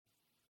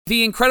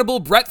The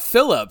incredible Brett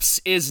Phillips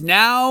is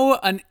now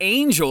an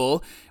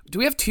Angel. Do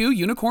we have two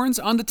unicorns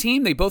on the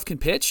team? They both can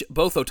pitch,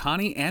 both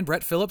Ohtani and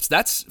Brett Phillips.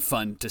 That's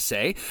fun to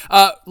say.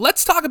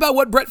 Let's talk about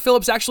what Brett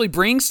Phillips actually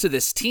brings to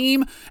this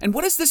team, and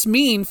what does this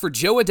mean for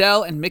Jo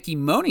Adell and Mickey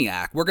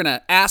Moniak? We're going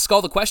to ask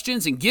all the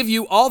questions and give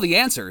you all the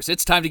answers.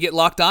 It's time to get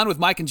locked on with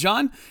Mike and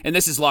John, and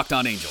this is Locked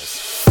On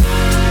Angels.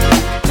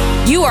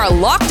 You are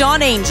Locked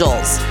On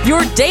Angels,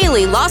 your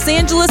daily Los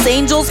Angeles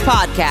Angels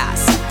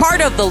podcast. Part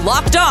of the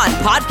Locked On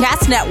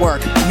Podcast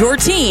Network, your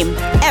team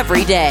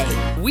every day.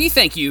 We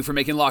thank you for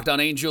making Locked On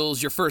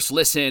Angels your first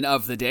listen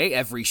of the day.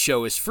 Every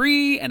show is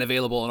free and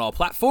available on all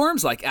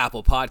platforms like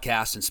Apple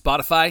Podcasts and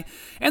Spotify.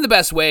 And the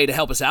best way to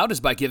help us out is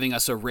by giving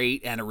us a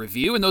rate and a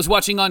review. And those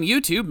watching on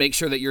YouTube, make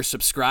sure that you're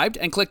subscribed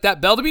and click that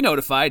bell to be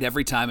notified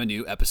every time a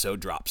new episode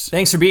drops.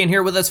 Thanks for being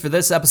here with us for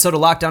this episode of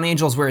Locked On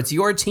Angels, where it's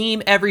your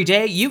team every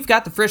day. You've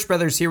got the Frisch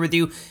Brothers here with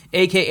you,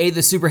 a.k.a.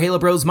 the Super Halo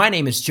Bros. My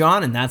name is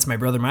John, and that's my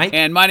brother Mike.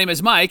 And my name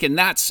is Mike, and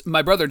that's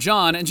my brother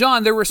John. And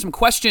John, there were some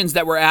questions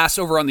that were asked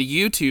over on the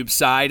YouTube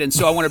side, and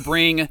so I want to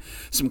bring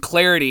some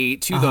clarity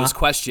to those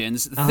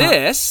questions.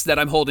 This that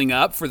I'm holding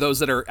up, for those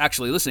that are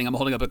actually listening, I'm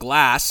holding up a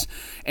glass,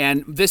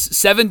 and this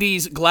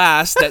 70s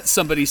glass that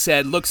somebody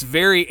said looks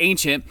very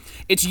ancient.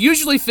 It's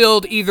usually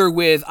filled either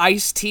with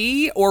iced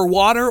tea or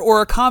water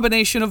or a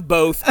combination of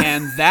both,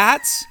 and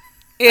that's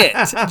it,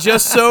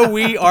 just so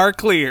we are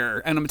clear.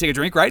 And I'm going to take a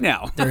drink right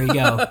now. There you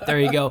go.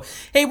 There you go.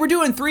 Hey, we're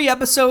doing 3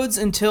 episodes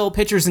until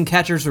pitchers and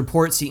catchers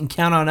report, so you can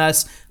count on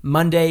us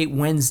Monday,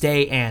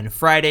 Wednesday, and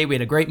Friday. We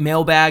had a great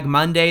mailbag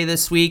Monday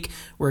this week.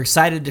 We're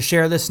excited to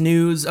share this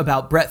news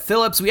about Brett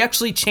Phillips. We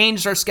actually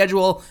changed our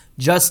schedule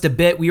just a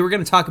bit. We were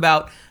going to talk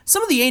about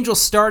some of the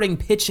Angels starting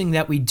pitching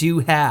that we do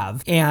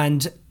have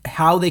and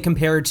how they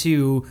compare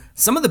to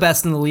some of the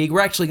best in the league.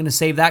 We're actually going to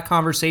save that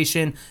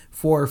conversation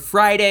for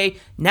Friday.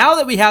 Now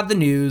that we have the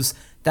news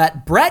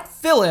that Brett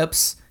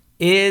Phillips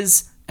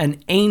is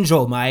an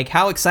Angel, Mike,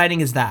 how exciting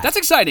is that? That's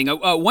exciting.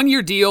 A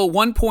one-year deal,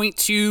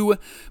 $1.2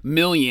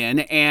 million,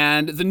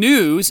 and the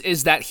news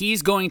is that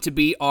he's going to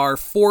be our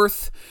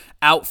 4th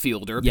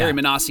outfielder. Yeah. Perry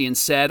Minasian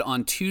said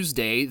on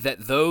Tuesday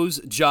that those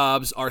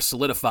jobs are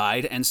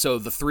solidified, and so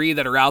the 3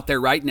 that are out there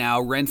right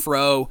now,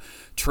 Renfroe,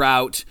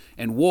 Trout,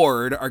 and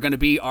Ward, are going to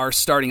be our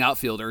starting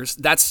outfielders.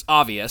 That's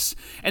obvious.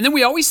 And then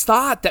we always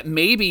thought that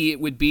maybe it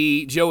would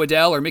be Jo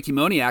Adell or Mickey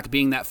Moniak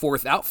being that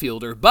 4th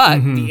outfielder,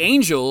 but the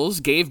Angels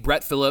gave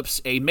Brett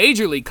Phillips a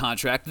major league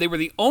contract. They were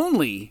the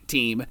only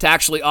team to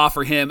actually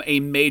offer him a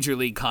major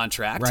league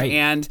contract, right.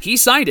 And he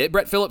signed it.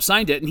 Brett Phillips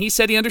signed it, and he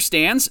said he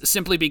understands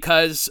simply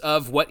because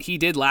of what he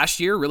did last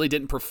year. Really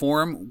didn't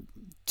perform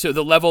to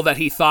the level that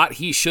he thought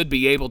he should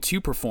be able to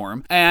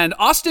perform. And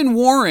Austin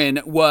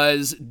Warren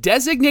was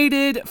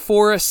designated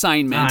for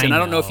assignment. I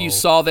don't know if you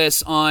saw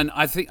this on,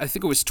 I think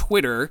it was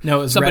Twitter. No,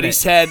 it was Somebody Reddit.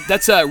 said,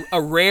 that's a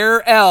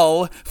rare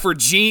L for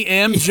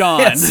GM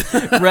John. Yes.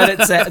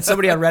 Reddit said,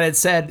 somebody on Reddit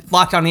said,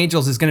 Locked On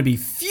Angels is going to be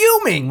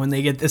fuming when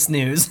they get this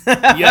news.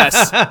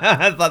 Yes.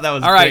 I thought that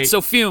was All great. right, so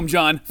fume,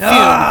 John. Fume.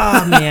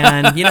 Oh,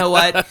 man. You know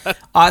what?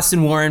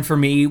 Austin Warren, for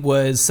me,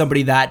 was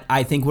somebody that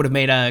I think would have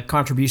made a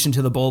contribution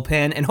to the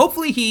bullpen, and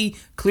hopefully he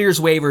clears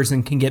waivers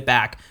and can get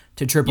back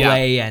to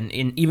AAA, and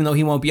even though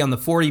he won't be on the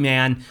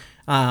 40-man,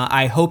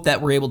 I hope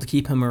that we're able to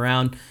keep him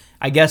around.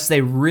 I guess they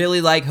really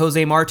like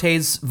Jose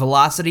Marte's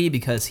velocity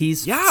because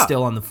he's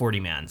still on the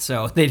 40-man,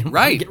 so they didn't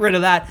want to get rid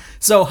of that.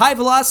 So high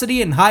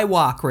velocity and high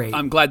walk rate.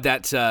 I'm glad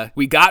that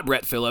we got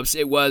Brett Phillips.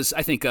 It was,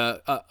 I think,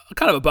 a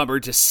kind of a bummer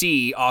to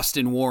see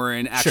Austin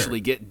Warren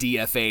actually get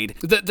DFA'd.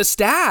 The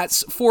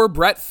stats for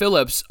Brett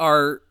Phillips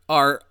are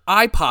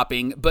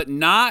eye-popping, but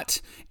not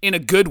in a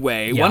good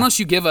way. Yeah. Why don't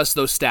you give us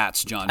those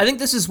stats, John? I think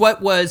this is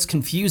what was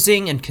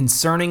confusing and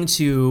concerning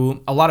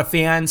to a lot of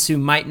fans who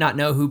might not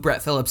know who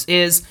Brett Phillips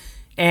is.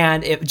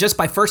 And just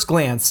by first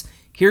glance,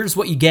 here's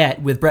what you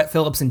get with Brett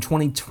Phillips in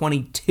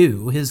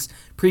 2022, his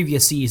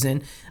previous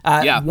season.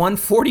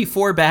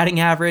 144 batting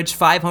average,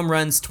 5 home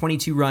runs,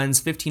 22 runs,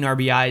 15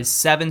 RBIs,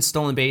 7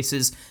 stolen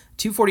bases,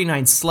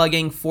 249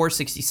 slugging,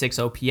 466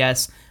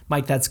 OPS.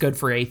 Mike, that's good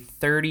for a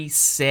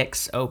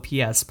 36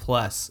 OPS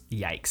plus.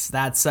 Yikes.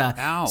 That's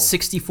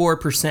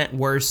 64%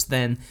 worse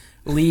than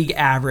league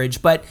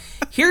average. But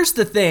here's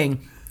the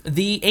thing.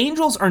 The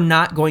Angels are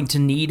not going to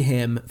need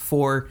him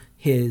for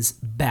his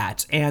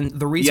bat. And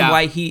the reason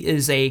why he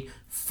is a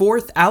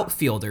 4th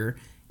outfielder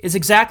is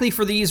exactly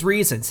for these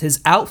reasons.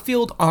 His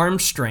outfield arm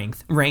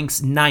strength ranks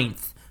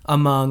 9th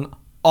among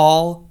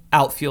all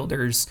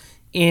outfielders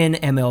in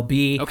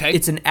MLB. Okay.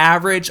 It's an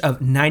average of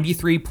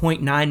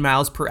 93.9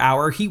 miles per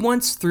hour. He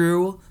once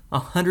threw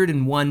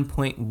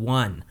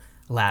 101.1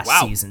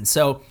 last season.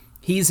 So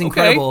he's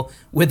incredible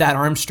with that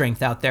arm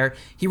strength out there.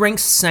 He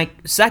ranks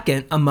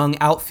second among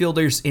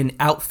outfielders in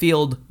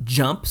outfield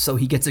jump, so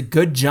he gets a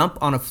good jump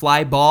on a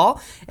fly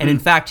ball. And in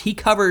fact, he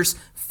covers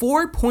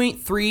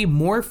 4.3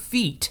 more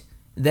feet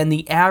than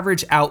the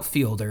average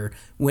outfielder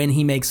when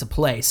he makes a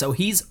play. So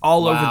he's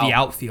all over the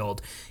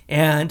outfield.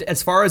 And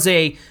as far as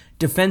a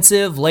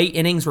defensive late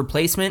innings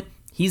replacement,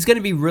 he's going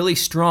to be really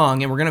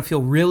strong, and we're going to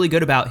feel really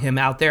good about him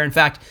out there. In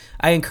fact,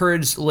 I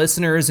encourage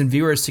listeners and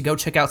viewers to go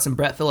check out some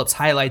Brett Phillips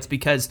highlights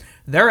because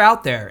they're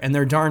out there and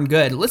they're darn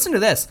good. Listen to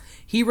this.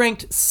 He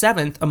ranked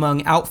 7th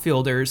among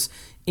outfielders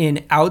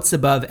in outs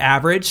above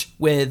average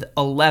with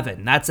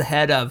 11. That's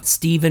ahead of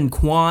Stephen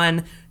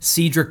Kwan,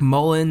 Cedric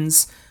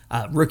Mullins,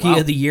 Rookie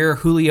of the Year,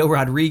 Julio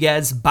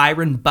Rodriguez,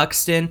 Byron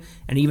Buxton,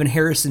 and even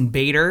Harrison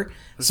Bader.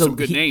 Those are some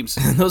good names.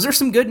 Those are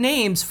some good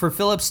names for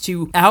Phillips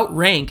to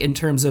outrank in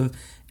terms of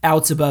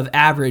outs above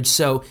average.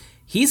 So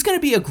he's going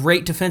to be a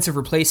great defensive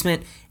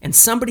replacement and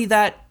somebody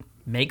that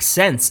makes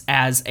sense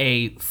as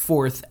a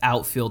 4th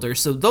outfielder.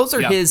 So those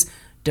are his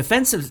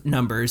defensive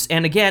numbers.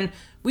 And again,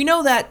 we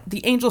know that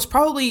the Angels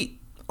probably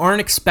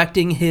aren't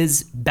expecting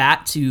his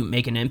bat to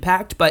make an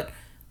impact, but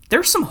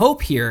there's some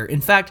hope here.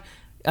 In fact,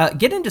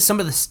 get into some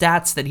of the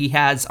stats that he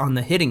has on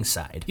the hitting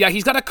side. Yeah,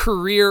 he's got a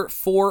career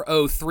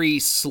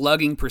 .403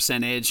 slugging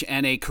percentage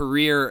and a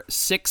career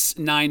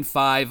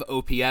 .695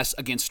 OPS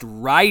against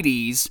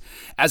righties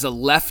as a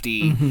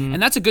lefty,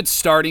 and that's a good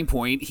starting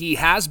point. He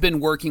has been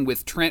working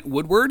with Trent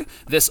Woodward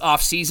this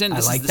offseason.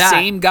 This is the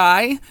same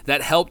guy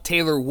that helped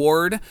Taylor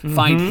Ward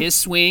find his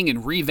swing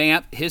and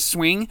revamp his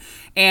swing.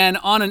 And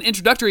on an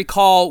introductory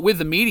call with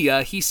the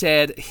media, he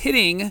said,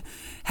 hitting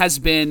has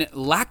been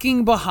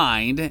lacking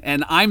behind,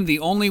 and I'm the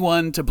only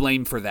one to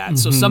blame for that.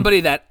 So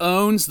somebody that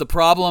owns the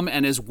problem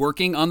and is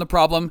working on the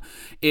problem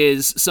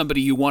is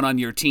somebody you want on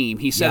your team.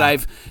 He said,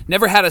 I've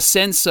never had a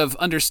sense of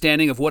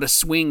understanding of what a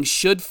swing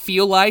should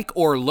feel like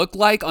or look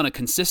like on a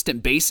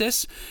consistent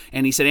basis.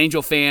 And he said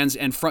Angel fans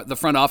and the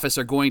front office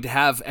are going to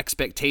have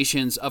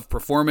expectations of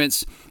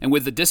performance. And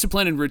with the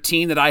discipline and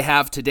routine that I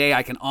have today,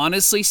 I can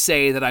honestly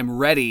say that I'm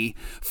ready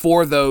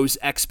for those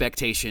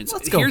expectations.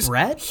 Let's go,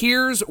 Brett.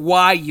 Here's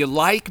why you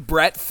like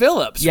Brett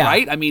Phillips,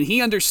 right? I mean,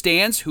 he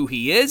understands who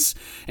he is,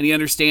 and he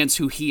understands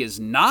who he is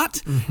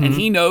not, and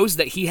he knows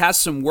that he has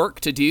some work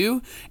to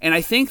do. And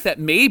I think that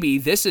maybe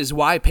this is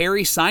why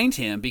Perry signed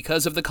him,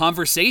 because of the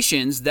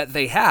conversations that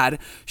they had.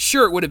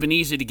 Sure, it would have been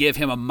easy to give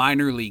him a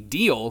minor league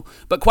deal,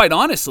 but quite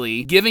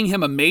honestly, giving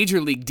him a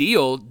major league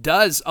deal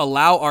does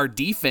allow our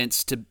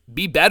defense to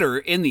be better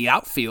in the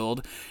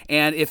outfield.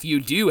 And if you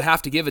do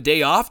have to give a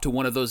day off to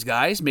one of those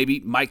guys,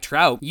 maybe Mike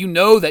Trout, you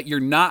know that you're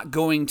not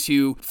going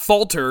to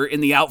falter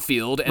in the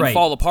outfield and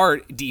fall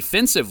apart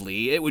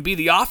defensively. It would be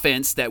the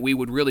offense that we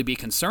would really be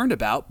concerned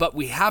about, but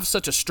we have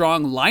such a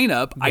strong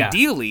lineup,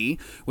 ideally,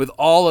 with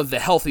all of the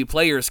healthy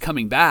players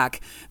coming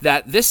back,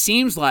 that this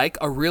seems like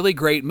a really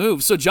great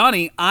move. So,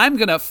 Johnny, I'm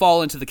going to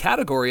fall into the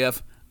category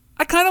of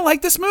I kind of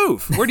like this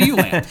move. Where do you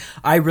land?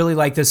 I really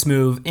like this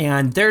move,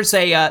 and there's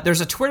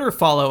a Twitter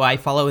follow I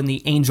follow in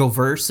the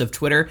Angelverse of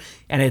Twitter,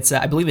 and it's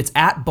I believe it's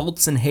at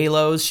Bolts and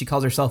Halos. She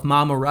calls herself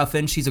Mama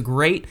Ruffin. She's a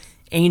great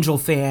Angel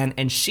fan,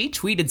 and she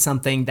tweeted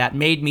something that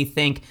made me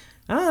think,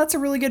 oh, that's a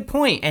really good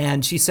point.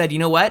 And she said, you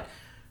know what?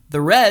 The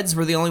Reds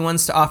were the only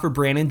ones to offer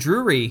Brandon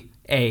Drury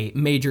a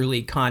major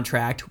league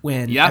contract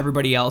when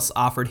everybody else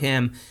offered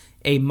him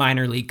a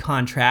minor league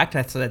contract.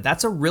 I said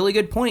that's a really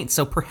good point.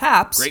 So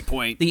perhaps great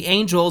point. The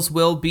Angels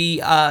will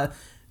be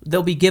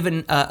they'll be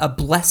given a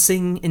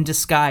blessing in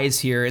disguise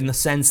here, in the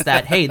sense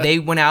that hey, they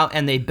went out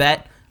and they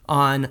bet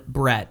on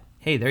Brett.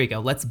 Hey, there you go.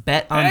 Let's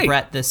bet on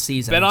Brett this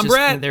season. Bet on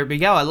Brett. There we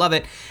go. I love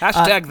it.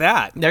 Hashtag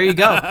that. There you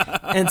go.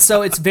 And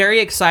so it's very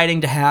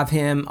exciting to have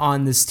him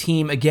on this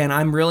team. Again,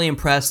 I'm really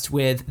impressed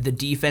with the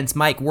defense.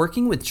 Mike,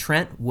 working with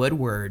Trent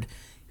Woodward,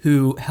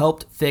 who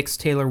helped fix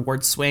Taylor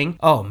Ward's swing.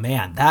 Oh,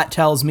 man, that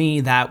tells me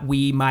that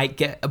we might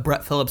get a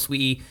Brett Phillips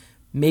we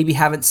maybe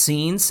haven't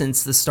seen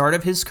since the start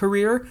of his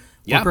career,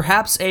 or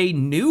perhaps a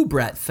new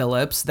Brett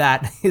Phillips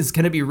that is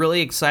going to be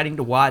really exciting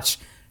to watch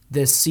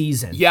this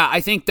season. Yeah,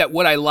 I think that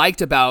what I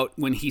liked about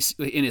when he's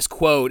in his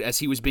quote as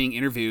he was being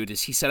interviewed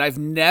is he said, I've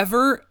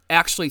never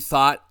actually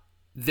thought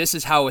this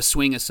is how a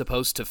swing is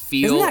supposed to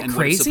feel and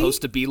what it's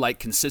supposed to be like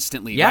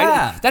consistently.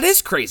 Right? That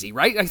is crazy,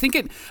 right? I think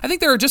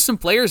there are just some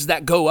players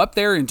that go up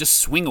there and just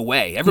swing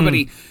away.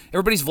 Everybody's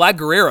Vlad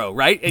Guerrero,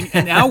 right?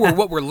 And now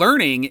what we're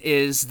learning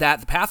is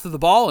that the path of the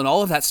ball and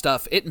all of that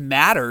stuff, it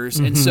matters.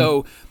 And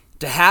so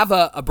to have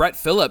a Brett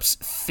Phillips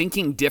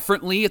thinking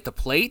differently at the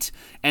plate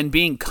and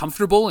being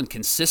comfortable and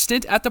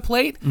consistent at the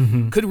plate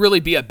could really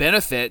be a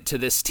benefit to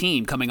this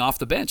team coming off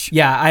the bench.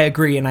 Yeah, I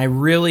agree, and I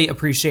really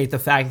appreciate the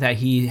fact that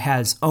he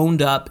has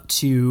owned up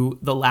to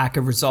the lack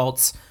of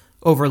results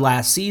over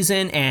last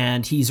season,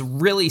 and he's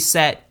really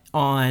set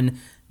on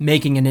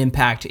making an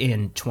impact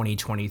in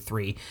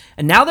 2023.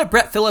 And now that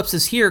Brett Phillips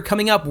is here,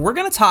 coming up, we're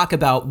going to talk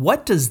about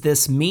what does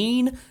this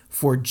mean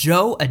for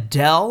Jo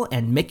Adell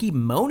and Mickey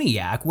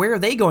Moniak. Where are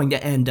they going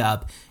to end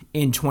up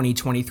in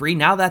 2023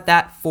 now that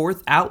that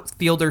 4th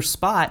outfielder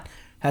spot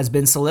has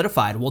been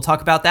solidified? We'll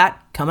talk about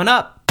that coming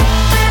up.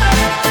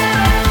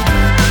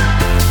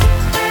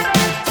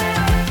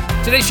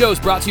 Today's show is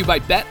brought to you by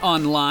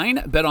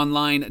BetOnline.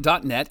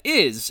 BetOnline.net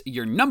is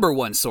your number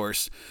one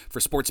source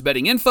for sports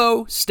betting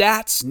info,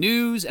 stats,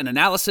 news, and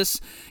analysis.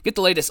 Get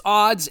the latest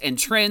odds and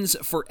trends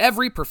for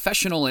every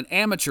professional and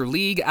amateur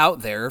league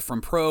out there,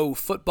 from pro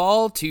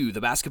football to the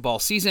basketball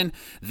season.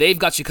 They've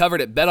got you covered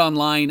at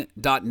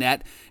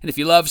BetOnline.net. And if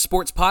you love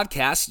sports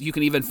podcasts, you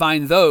can even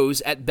find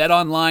those at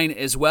BetOnline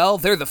as well.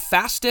 They're the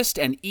fastest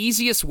and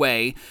easiest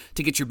way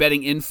to get your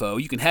betting info.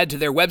 You can head to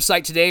their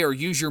website today or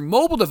use your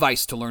mobile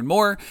device to learn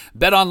more.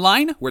 Bet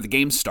Online, where the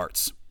game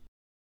starts.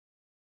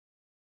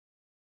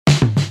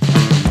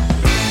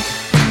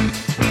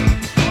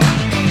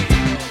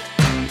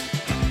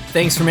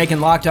 Thanks for making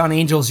Locked On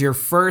Angels your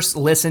first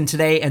listen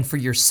today. And for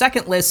your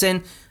second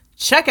listen,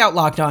 check out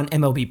Locked On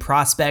MLB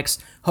Prospects.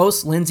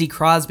 Host Lindsey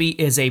Crosby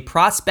is a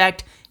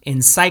prospect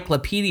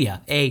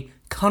encyclopedia, a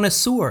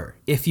connoisseur,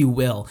 if you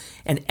will.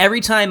 And every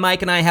time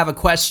Mike and I have a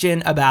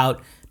question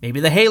about maybe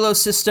the Halo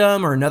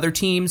system or another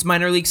team's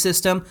minor league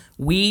system,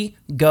 we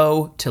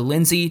go to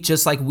Lindsey,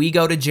 just like we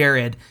go to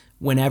Jared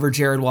whenever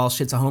Jared Walsh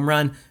hits a home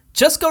run.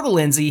 Just go to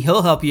Lindsey.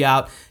 He'll help you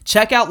out.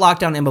 Check out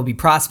Locked On MLB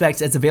Prospects.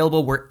 It's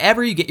available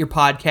wherever you get your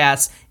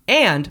podcasts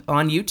and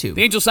on YouTube.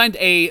 The Angels signed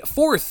a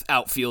fourth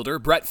outfielder,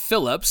 Brett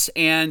Phillips,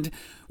 and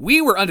we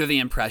were under the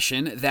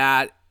impression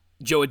that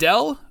Jo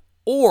Adell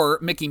or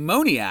Mickey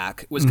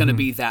Moniak was going to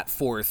be that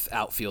fourth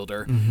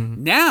outfielder.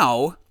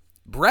 Now,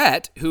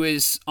 Brett, who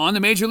is on the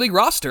Major League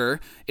roster,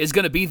 is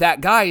going to be that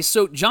guy.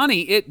 So,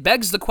 Johnny, it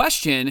begs the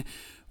question,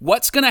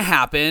 what's going to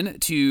happen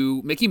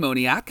to Mickey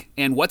Moniak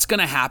and what's going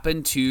to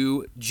happen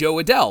to Jo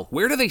Adell?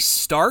 Where do they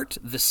start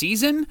the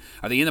season?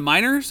 Are they in the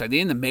minors? Are they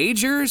in the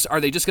majors? Are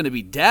they just going to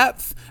be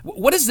depth?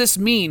 What does this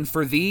mean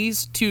for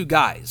these two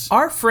guys?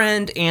 Our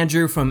friend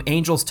Andrew from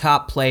Angels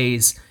Top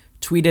Plays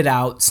tweeted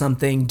out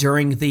something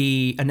during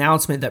the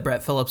announcement that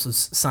Brett Phillips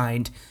was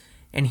signed,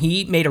 and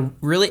he made a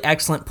really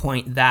excellent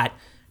point that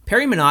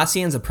Perry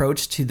Minasian's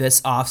approach to this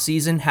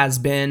offseason has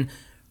been,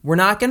 we're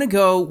not going to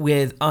go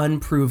with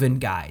unproven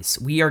guys.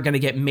 We are going to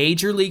get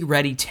major league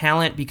ready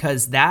talent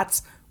because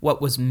that's what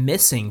was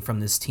missing from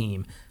this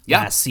team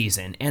last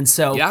season. And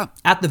so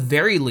at the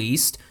very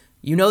least,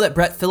 you know that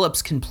Brett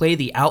Phillips can play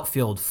the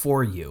outfield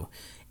for you.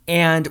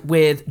 And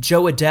with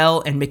Jo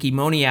Adell and Mickey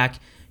Moniak,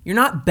 you're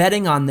not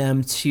betting on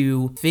them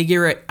to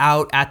figure it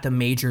out at the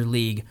major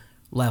league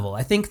level.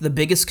 I think the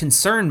biggest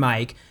concern,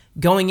 Mike,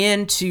 going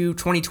into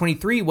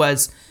 2023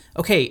 was,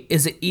 okay,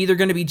 is it either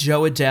going to be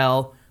Jo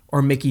Adell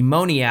or Mickey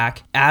Moniak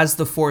as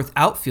the fourth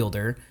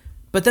outfielder?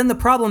 But then the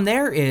problem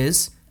there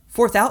is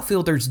fourth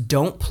outfielders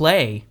don't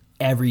play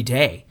every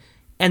day.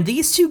 And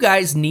these two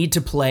guys need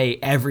to play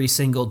every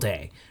single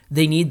day.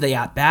 They need the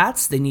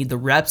at-bats. They need the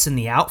reps in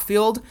the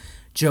outfield.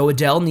 Jo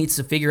Adell needs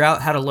to figure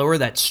out how to lower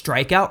that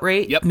strikeout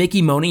rate.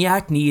 Mickey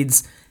Moniak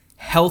needs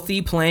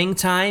healthy playing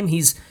time.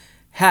 He's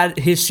had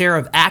his share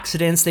of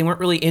accidents. They weren't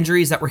really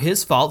injuries that were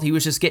his fault. He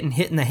was just getting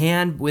hit in the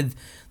hand with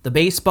the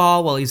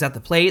baseball while he's at the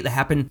plate. That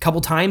happened a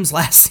couple times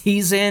last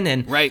season,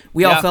 and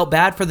we all felt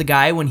bad for the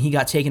guy when he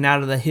got taken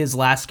out of his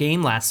last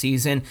game last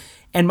season.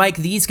 And Mike,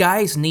 these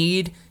guys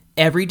need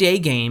everyday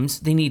games.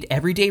 They need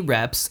everyday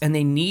reps, and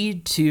they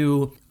need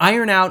to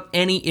iron out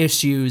any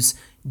issues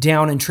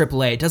down in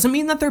AAA. It doesn't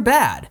mean that they're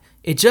bad.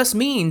 It just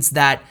means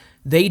that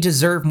they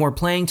deserve more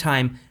playing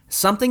time,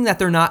 something that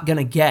they're not going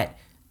to get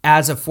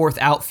as a fourth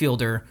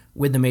outfielder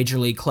with the Major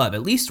League club,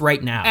 at least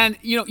right now. And,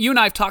 you know, you and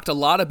I have talked a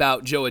lot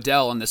about Jo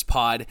Adell on this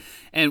pod,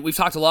 and we've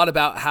talked a lot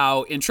about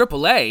how in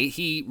AAA,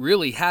 he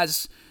really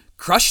has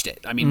crushed it.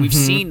 I mean, we've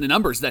seen the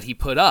numbers that he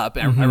put up.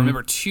 I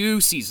remember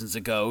 2 seasons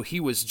ago, he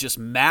was just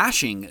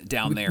mashing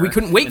down there. We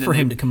couldn't wait for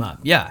him to come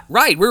up. Yeah.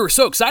 Right. We were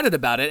so excited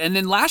about it. And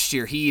then last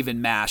year, he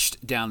even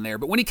mashed down there.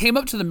 But when he came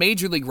up to the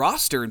Major League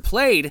roster and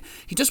played,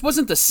 he just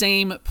wasn't the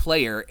same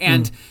player.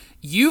 And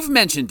you've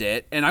mentioned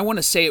it, and I want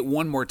to say it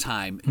one more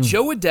time.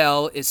 Jo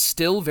Adell is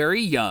still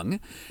very young,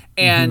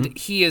 and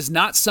he is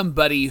not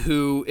somebody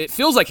who, it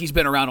feels like he's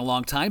been around a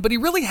long time, but he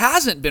really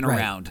hasn't been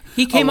around.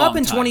 He came up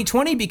in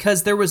 2020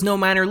 because there was no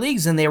minor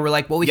leagues, and they were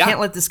like, well, we can't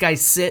let this guy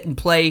sit and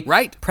play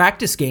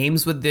practice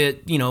games with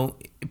the,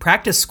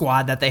 practice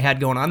squad that they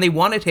had going on. They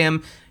wanted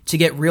him to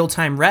get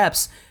real-time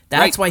reps.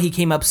 That's why he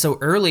came up so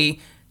early.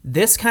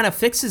 This kind of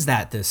fixes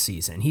that this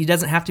season. He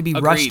doesn't have to be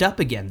rushed up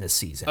again this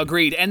season.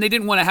 Agreed. And they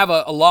didn't want to have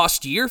a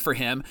lost year for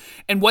him.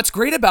 And what's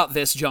great about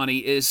this, Johnny,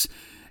 is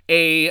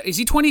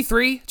he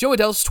 23? Jo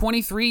Adell's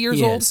 23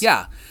 years old?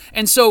 Yeah.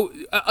 And so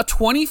a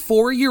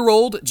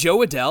 24-year-old Jo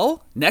Adell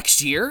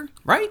next year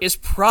is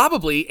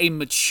probably a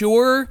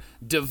mature,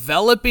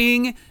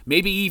 developing,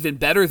 maybe even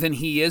better than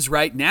he is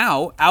right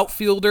now,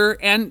 outfielder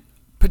and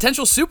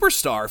potential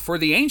superstar for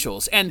the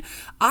Angels. And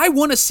I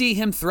want to see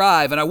him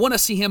thrive, and I want to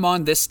see him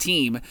on this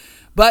team.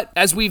 But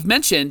as we've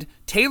mentioned,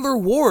 Taylor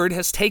Ward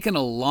has taken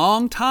a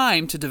long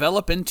time to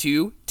develop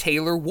into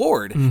Taylor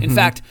Ward. In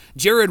fact,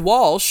 Jared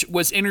Walsh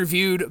was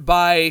interviewed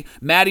by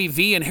Matty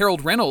V and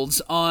Harold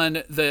Reynolds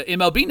on the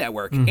MLB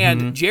Network.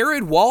 And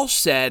Jared Walsh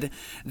said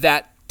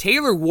that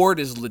Taylor Ward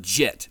is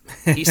legit.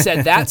 He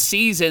said that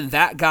season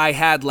that guy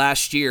had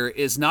last year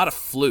is not a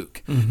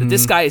fluke. That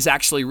this guy is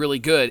actually really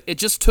good. It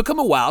just took him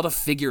a while to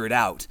figure it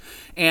out.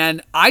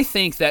 And I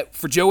think that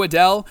for Jo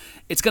Adell,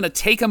 it's going to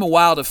take him a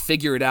while to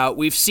figure it out.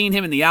 We've seen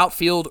him in the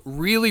outfield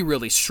really,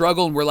 really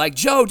struggle, and we're like,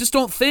 Joe, just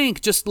don't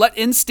think. Just let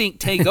instinct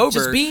take over.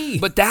 Just be.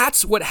 But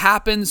that's what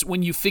happens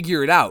when you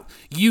figure it out.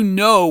 You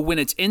know when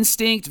it's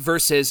instinct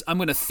versus I'm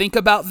going to think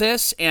about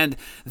this, and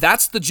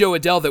that's the Jo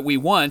Adell that we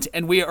want.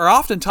 And we are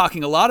often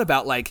talking a lot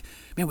about, like,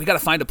 man, we got to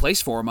find a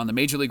place for him on the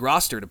Major League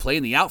roster to play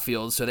in the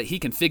outfield so that he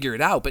can figure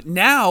it out. But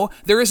now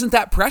there isn't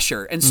that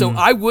pressure. And so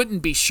I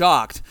wouldn't be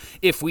shocked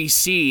if we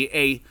see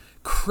a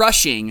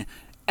crushing,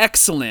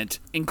 excellent,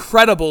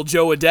 incredible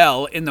Jo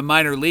Adell in the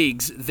minor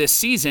leagues this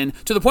season,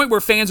 to the point where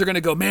fans are going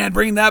to go, man,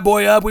 bring that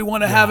boy up. We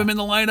want to have him in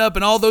the lineup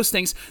and all those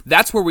things.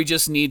 That's where we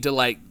just need to,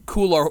 like,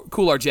 cool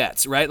our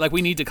jets, right? Like,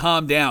 we need to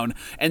calm down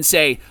and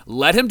say,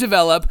 let him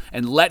develop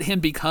and let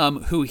him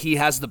become who he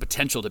has the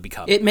potential to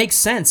become. It makes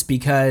sense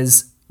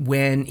because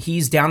when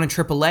he's down in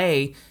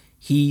AAA,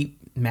 he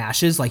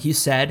mashes, like you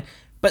said.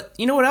 But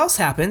you know what else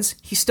happens?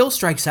 He still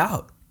strikes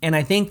out. And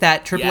I think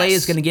that AAA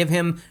is going to give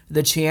him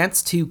the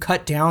chance to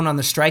cut down on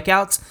the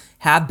strikeouts,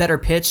 have better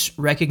pitch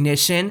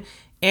recognition,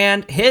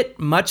 and hit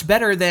much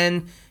better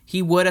than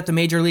he would at the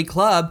Major League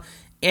club.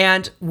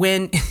 And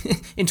when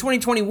in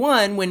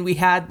 2021, when we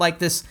had like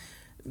this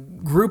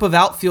group of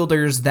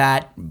outfielders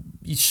that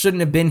shouldn't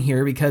have been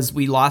here because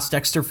we lost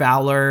Dexter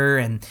Fowler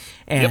and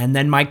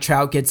then Mike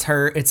Trout gets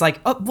hurt. It's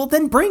like, oh, well,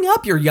 then bring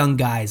up your young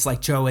guys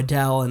like Jo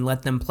Adell and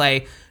let them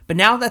play. But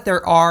now that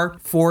there are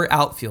 4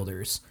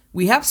 outfielders,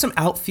 we have some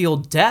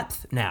outfield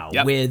depth now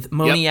with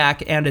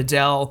Moniak and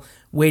Adell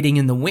waiting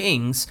in the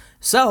wings.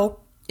 So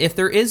if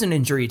there is an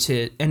injury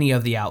to any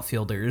of the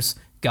outfielders,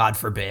 God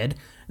forbid,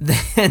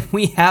 then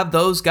we have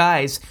those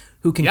guys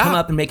who can come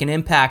up and make an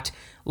impact.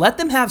 Let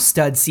them have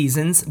stud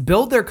seasons,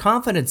 build their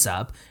confidence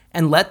up,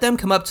 and let them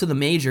come up to the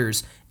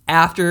majors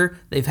after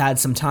they've had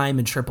some time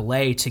in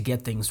AAA to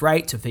get things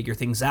right, to figure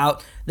things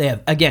out. They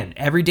have, again,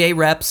 everyday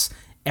reps,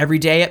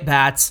 everyday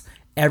at-bats,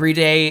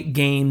 everyday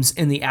games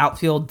in the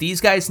outfield. These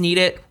guys need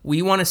it.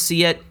 We want to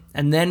see it,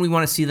 and then we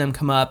want to see them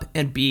come up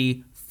and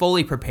be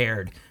fully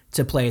prepared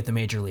to play at the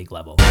major league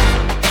level.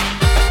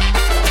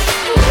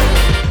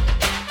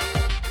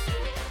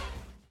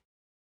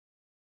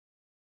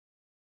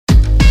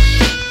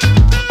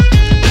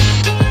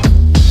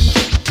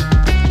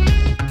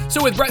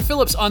 So with Brett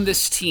Phillips on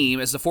this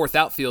team as the 4th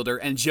outfielder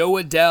and Jo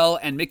Adell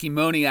and Mickey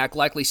Moniak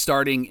likely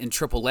starting in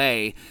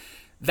AAA,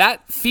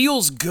 that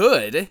feels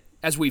good,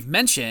 as we've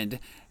mentioned.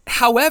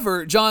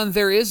 However, John,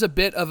 there is a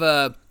bit of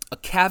a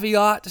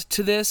caveat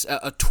to this,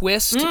 a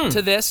twist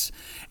to this,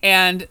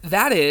 and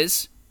that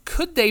is,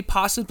 could they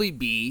possibly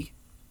be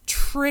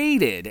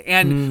traded?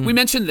 And we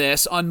mentioned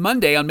this on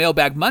Monday, on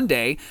Mailbag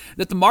Monday,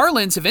 that the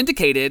Marlins have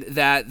indicated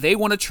that they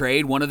want to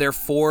trade one of their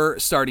 4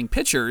 starting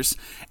pitchers,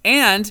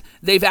 and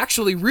they've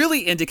actually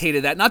really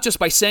indicated that, not just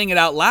by saying it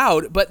out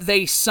loud, but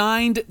they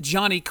signed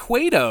Johnny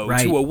Cueto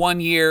to a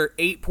 1-year,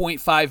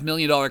 $8.5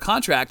 million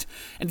contract,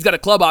 and he's got a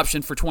club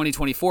option for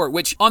 2024,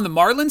 which on the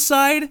Marlins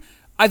side,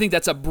 I think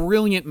that's a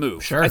brilliant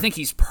move. Sure. I think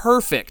he's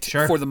perfect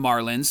for the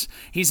Marlins.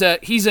 He's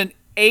an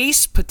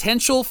ace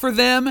potential for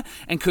them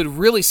and could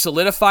really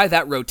solidify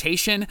that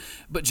rotation.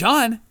 But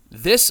John,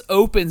 this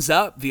opens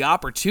up the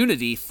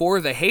opportunity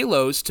for the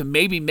Halos to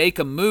maybe make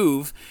a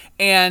move.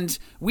 And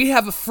we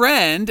have a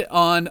friend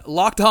on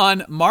Locked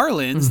On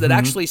Marlins that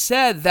actually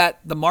said that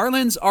the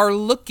Marlins are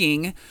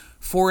looking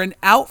for an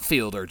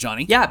outfielder,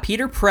 Johnny. Yeah,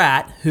 Peter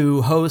Pratt,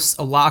 who hosts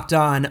a Locked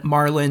On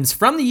Marlins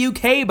from the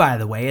UK, by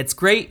the way. It's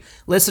great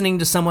listening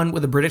to someone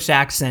with a British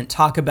accent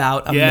talk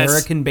about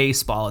American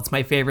baseball. It's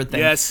my favorite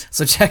thing. Yes.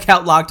 So check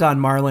out Locked On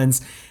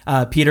Marlins.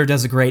 Peter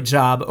does a great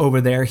job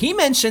over there. He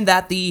mentioned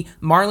that the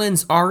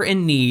Marlins are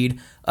in need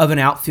of an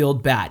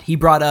outfield bat. He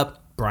brought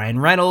up Brian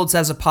Reynolds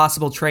as a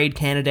possible trade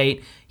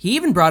candidate. He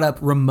even brought up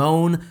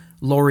Ramon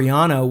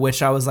Laureano,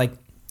 which I was like,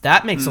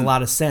 that makes a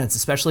lot of sense,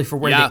 especially for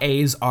where the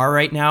A's are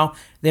right now.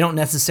 They don't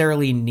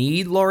necessarily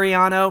need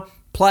Laureano.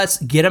 Plus,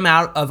 get him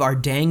out of our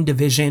dang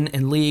division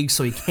and league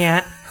so he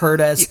can't hurt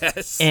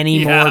us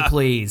anymore,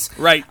 please.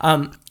 Right.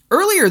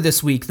 Earlier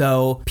this week,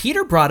 though,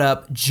 Peter brought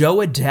up Jo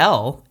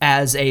Adell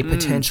as a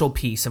potential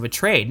piece of a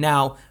trade.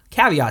 Now,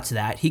 caveat to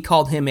that, he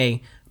called him a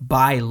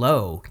buy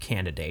low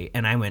candidate,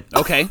 and I went,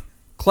 okay.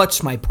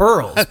 Clutch my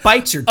pearls,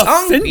 bite your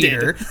tongue,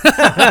 Peter. But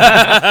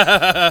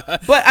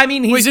I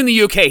mean, he's in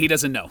the UK. He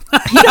doesn't know.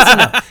 He doesn't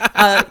know.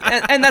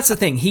 And that's the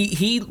thing.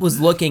 He was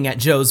looking at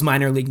Joe's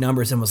minor league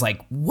numbers and was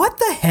like, what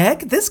the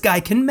heck? This guy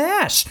can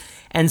mash.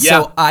 And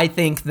so I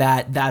think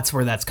that that's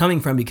where that's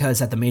coming from,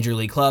 because at the major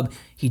league club,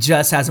 he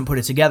just hasn't put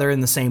it together in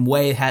the same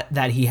way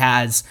that he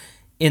has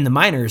in the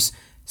minors.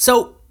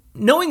 So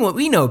knowing what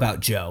we know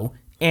about Joe,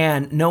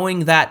 and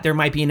knowing that there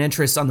might be an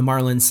interest on the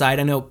Marlins side,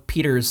 I know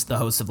Peter's the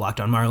host of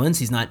Locked On Marlins.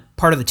 He's not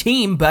part of the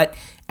team, but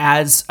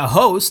as a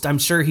host, I'm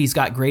sure he's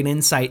got great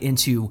insight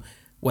into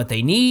what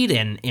they need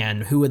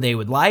and who they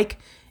would like.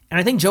 And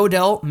I think Jo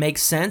Adell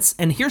makes sense.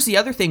 And here's the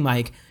other thing,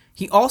 Mike.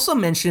 He also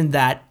mentioned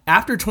that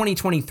after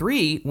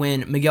 2023,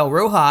 when Miguel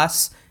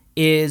Rojas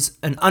is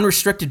an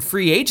unrestricted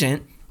free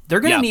agent, they're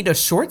going to need a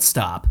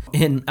shortstop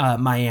in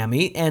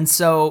Miami. And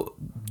so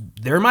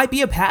there might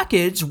be a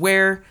package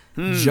where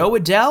Joe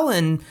Adell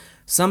and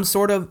some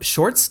sort of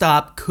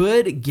shortstop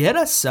could get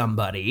us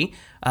somebody,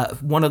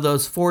 one of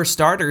those 4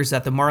 starters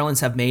that the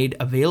Marlins have made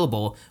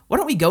available. Why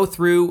don't we go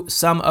through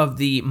some of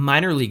the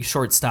minor league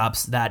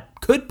shortstops that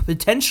could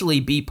potentially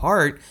be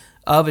part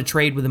of a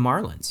trade with the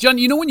Marlins? John,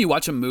 you know when you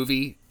watch a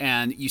movie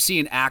and you see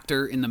an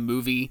actor in the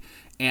movie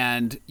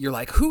and you're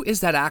like, who is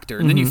that actor?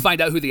 And then you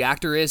find out who the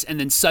actor is, and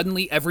then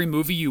suddenly every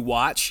movie you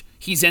watch,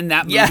 he's in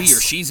that movie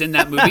or she's in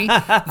that movie.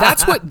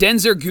 That's what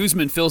Denzer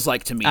Guzman feels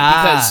like to me.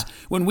 Because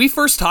when we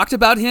first talked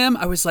about him,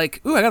 I was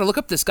like, ooh, I got to look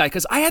up this guy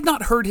because I had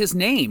not heard his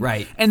name.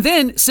 Right. And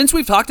then since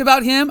we've talked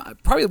about him,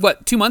 probably,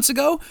 2 months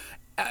ago,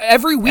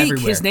 every week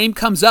his name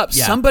comes up.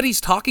 Yeah.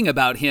 Somebody's talking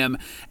about him,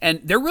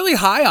 and they're really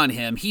high on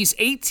him. He's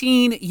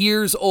 18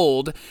 years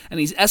old, and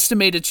he's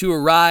estimated to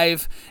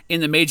arrive in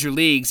the major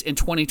leagues in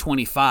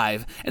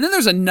 2025. And then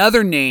there's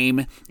another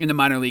name in the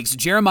minor leagues,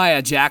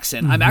 Jeremiah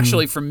Jackson. I'm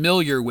actually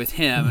familiar with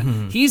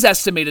him. He's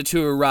estimated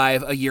to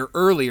arrive a year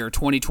earlier,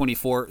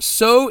 2024.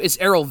 So is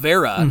Errol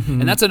Vera,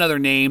 and that's another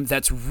name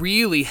that's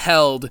really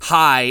held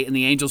high in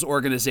the Angels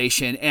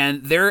organization,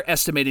 and they're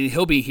estimating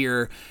he'll be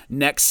here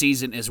next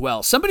season as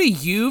well. Somebody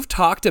you've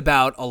talked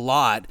about a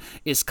lot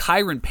is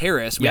Kyren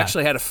Paris. We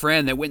actually had a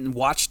friend that went and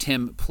watched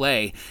him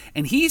play,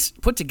 and he's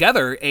put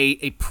together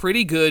a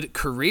pretty good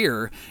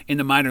career in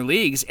the minor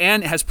leagues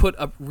and has put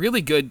a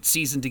really good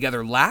season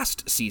together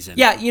last season.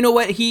 Yeah, you know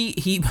what?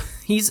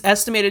 He's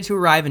estimated to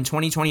arrive in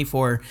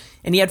 2024,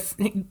 and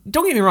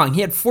don't get me wrong,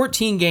 he had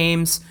 14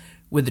 games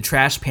with the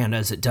Trash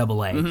Pandas at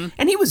AA,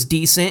 and he was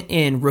decent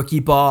in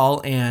rookie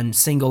ball and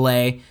single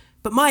A.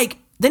 But Mike,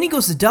 then he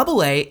goes to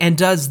AA and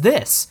does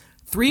this.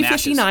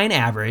 359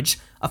 average,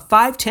 a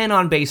 510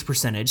 on base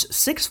percentage,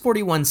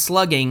 641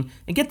 slugging,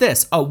 and get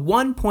this, a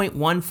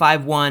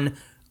 1.151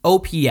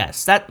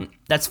 OPS.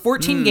 That's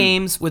 14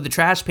 games with the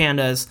Trash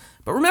Pandas.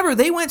 But remember,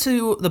 they went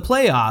to the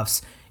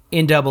playoffs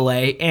in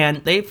AA, and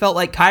they felt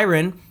like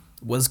Kyren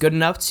was good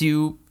enough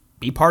to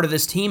be part of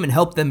this team and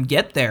help them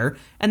get there.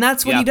 And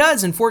that's what he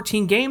does in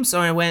 14 games.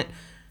 So I went,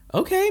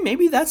 okay,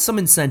 maybe that's some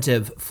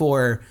incentive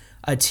for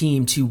a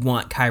team to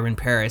want Kyren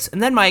Paris.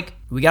 And then, Mike,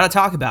 we got to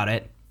talk about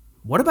it.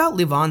 What about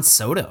Livan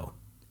Soto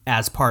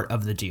as part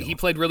of the deal? He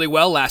played really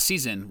well last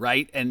season,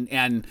 right?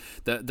 And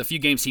the few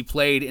games he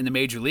played in the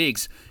major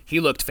leagues, he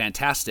looked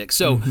fantastic.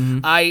 So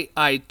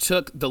I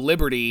took the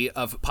liberty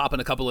of popping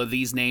a couple of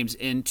these names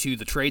into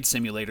the trade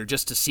simulator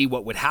just to see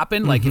what would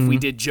happen. Like if we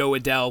did Joe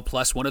Adell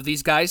plus one of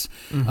these guys.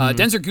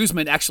 Denzer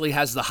Guzman actually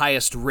has the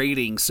highest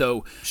rating.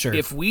 So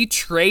if we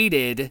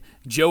traded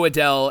Joe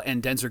Adell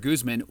and Denzer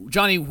Guzman,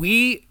 Johnny,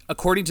 we,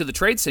 according to the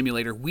trade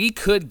simulator, we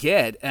could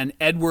get an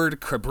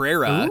Edward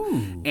Cabrera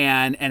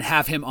and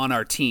have him on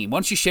our team. Why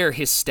don't you share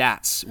his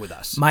stats with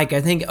us? Mike,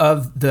 I think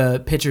of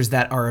the pitchers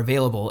that are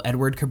available,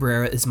 Edward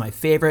Cabrera is my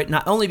favorite,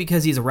 not only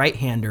because he's a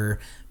right-hander,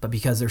 but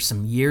because there's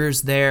some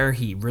years there.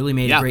 He really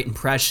made a great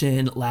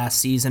impression last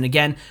season.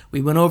 Again,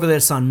 we went over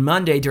this on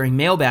Monday during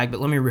Mailbag,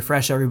 but let me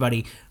refresh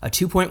everybody. A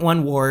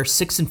 2.1 WAR,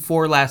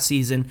 6-4 last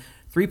season,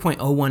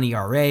 3.01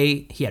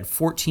 ERA. He had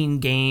 14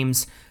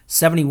 games,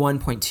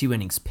 71.2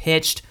 innings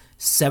pitched,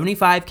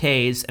 75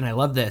 Ks, and I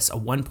love this, a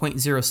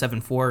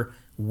 1.074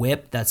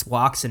 whip. That's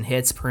walks and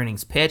hits per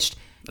innings pitched.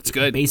 That's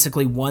good.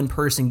 Basically, one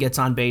person gets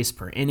on base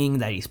per inning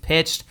that he's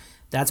pitched.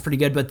 That's pretty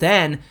good. But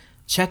then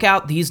check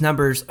out these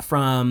numbers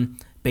from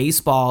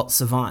Baseball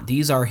Savant.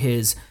 These are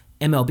his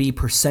MLB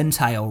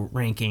percentile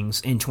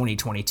rankings in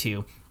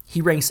 2022.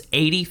 He ranks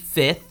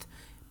 85th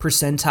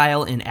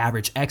percentile in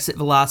average exit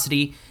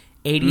velocity,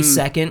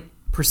 82nd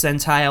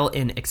percentile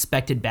in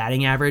expected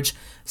batting average,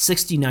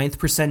 69th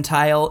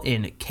percentile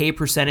in K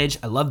percentage.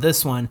 I love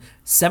this one.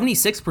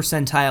 76th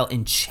percentile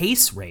in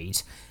chase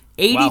rate,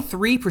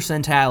 83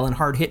 percentile in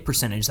hard hit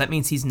percentage. That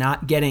means he's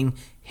not getting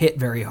hit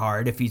very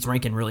hard if he's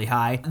ranking really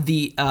high.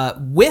 The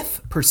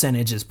whiff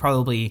percentage is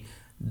probably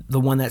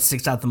the one that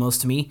sticks out the most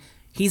to me.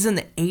 He's in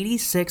the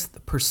 86th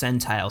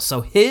percentile.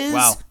 So his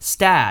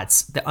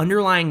stats, the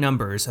underlying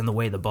numbers and the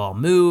way the ball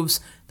moves,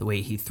 the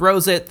way he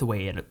throws it, the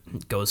way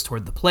it goes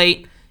toward the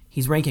plate,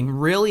 he's ranking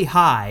really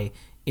high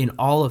in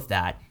all of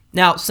that.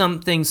 Now,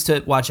 some things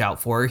to watch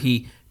out for.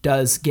 He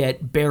does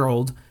get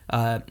barreled.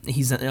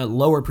 He's in a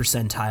lower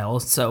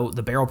percentile, so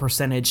the barrel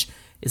percentage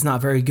is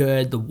not very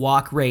good. The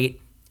walk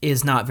rate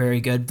is not very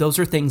good. Those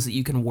are things that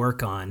you can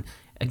work on.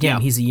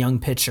 Again, he's a young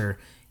pitcher,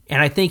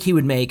 and I think he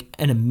would make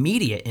an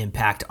immediate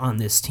impact on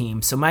this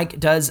team. So Mike,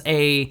 does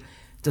a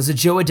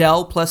Joe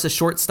Adell plus a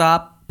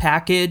shortstop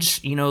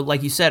package,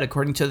 like you said,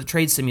 according to the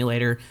trade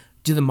simulator,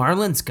 do the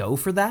Marlins go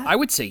for that? I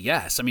would say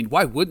yes. I mean,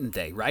 why wouldn't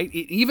they, right?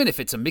 Even if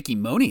it's a Mickey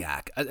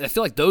Moniak, I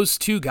feel like those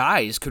two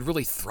guys could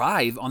really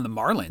thrive on the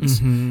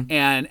Marlins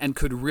and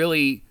could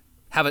really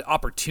have an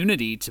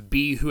opportunity to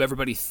be who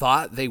everybody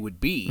thought they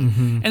would be.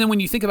 And then when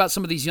you think about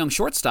some of these young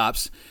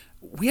shortstops,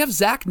 we have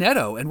Zach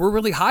Neto, and we're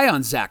really high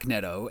on Zach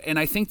Neto, and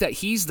I think that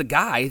he's the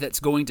guy that's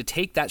going to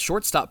take that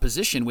shortstop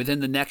position within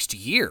the next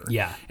year.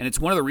 Yeah. And it's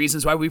one of the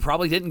reasons why we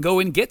probably didn't go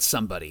and get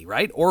somebody,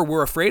 right? Or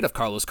we're afraid of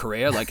Carlos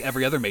Correa like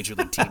every other major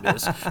league team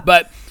is.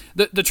 But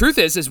the truth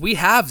is we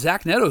have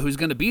Zach Neto who's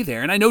going to be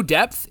there, and I know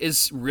depth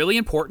is really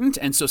important,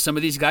 and so some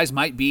of these guys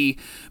might be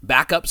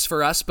backups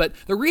for us, but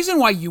the reason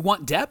why you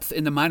want depth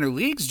in the minor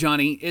leagues,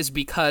 Johnny, is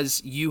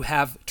because you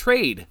have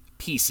trade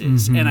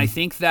pieces. And I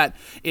think that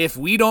if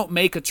we don't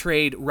make a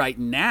trade right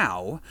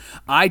now,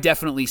 I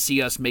definitely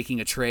see us making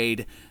a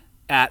trade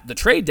at the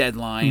trade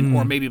deadline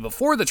or maybe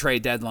before the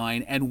trade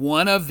deadline, and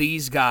one of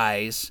these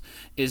guys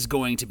is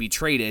going to be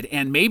traded.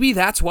 And maybe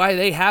that's why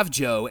they have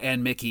Joe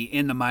and Mickey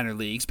in the minor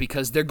leagues,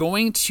 because they're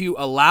going to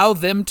allow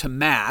them to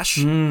mash,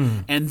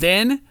 and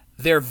then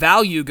their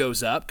value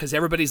goes up because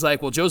everybody's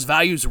like, well, Joe's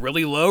value is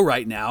really low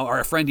right now.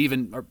 Our friend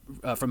even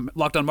from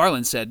Locked On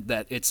Marlins said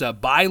that it's a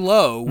buy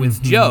low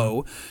with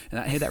Joe.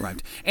 And hey, that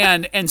rhymed.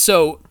 And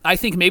so I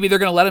think maybe they're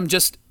going to let him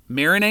just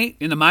marinate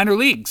in the minor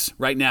leagues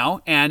right now,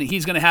 and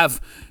he's going to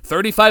have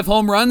 35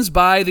 home runs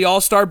by the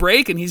All-Star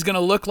break, and he's going to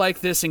look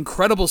like this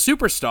incredible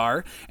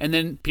superstar, and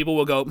then people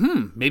will go,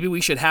 maybe we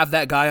should have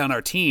that guy on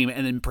our team,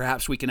 and then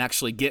perhaps we can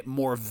actually get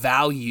more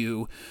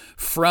value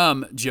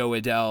from Joe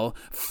Adell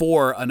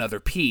for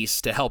another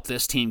piece to help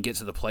this team get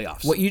to the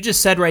playoffs. What you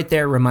just said right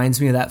there reminds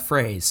me of that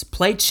phrase,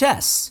 play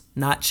chess,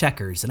 not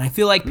checkers. And I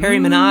feel like Perry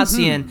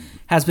Minasian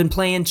has been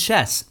playing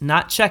chess,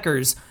 not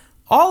checkers,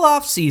 all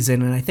offseason,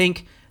 and I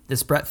think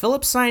this Brett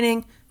Phillips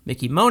signing,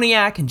 Mickey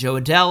Moniak and Joe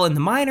Adell in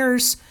the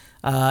minors,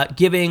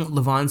 giving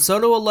Livan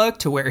Soto a look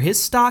to where his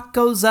stock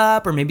goes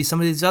up, or maybe some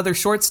of these other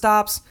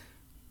shortstops.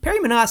 Perry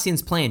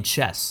Minasian's playing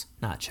chess,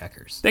 not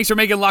checkers. Thanks for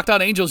making Locked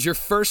On Angels your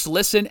first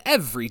listen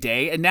every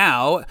day. And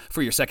now,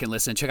 for your second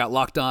listen, check out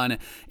Locked On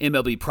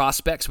MLB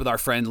Prospects with our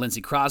friend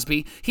Lindsey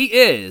Crosby. He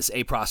is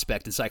a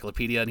prospect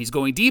encyclopedia, and he's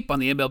going deep on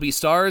the MLB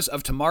stars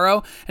of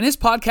tomorrow. And his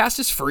podcast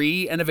is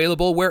free and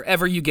available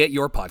wherever you get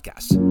your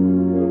podcasts.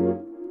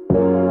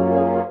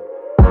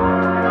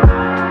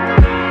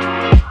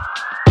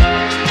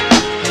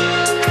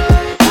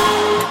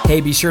 Hey,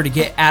 be sure to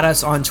get at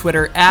us on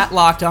Twitter at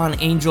Locked On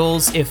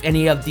Angels. If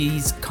any of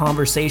these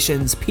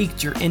conversations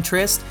piqued your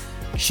interest,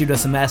 shoot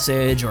us a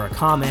message or a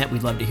comment.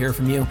 We'd love to hear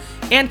from you.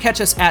 And catch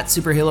us at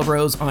Super Halo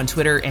Bros on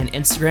Twitter and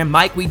Instagram.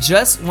 Mike, we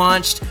just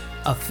launched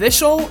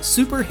official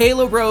Super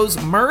Halo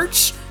Bros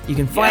merch. You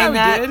can find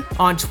that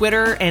on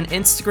Twitter and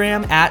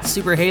Instagram at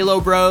Super Halo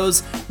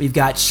Bros. We've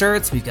got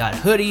shirts, we've got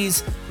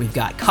hoodies, we've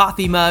got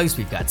coffee mugs,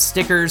 we've got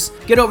stickers.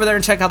 Get over there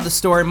and check out the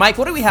store. Mike,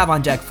 what do we have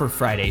on deck for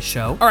Friday's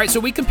show? All right, so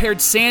we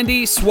compared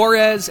Sandy,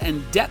 Suarez,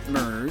 and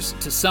Detmers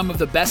to some of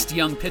the best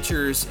young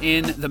pitchers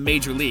in the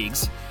major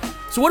leagues.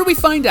 So what do we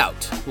find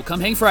out? We'll come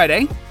hang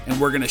Friday,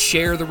 and we're going to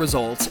share the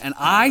results, and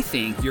I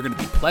think you're going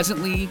to be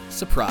pleasantly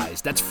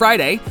surprised. That's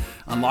Friday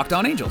on Locked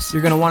On Angels.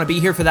 You're going to want to be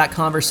here for that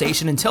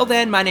conversation. Until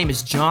then, my name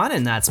is John,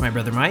 and that's my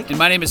brother Mike. And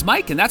my name is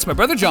Mike, and that's my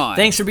brother John.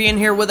 Thanks for being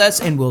here with us,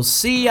 and we'll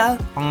see ya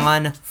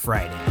on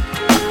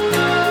Friday.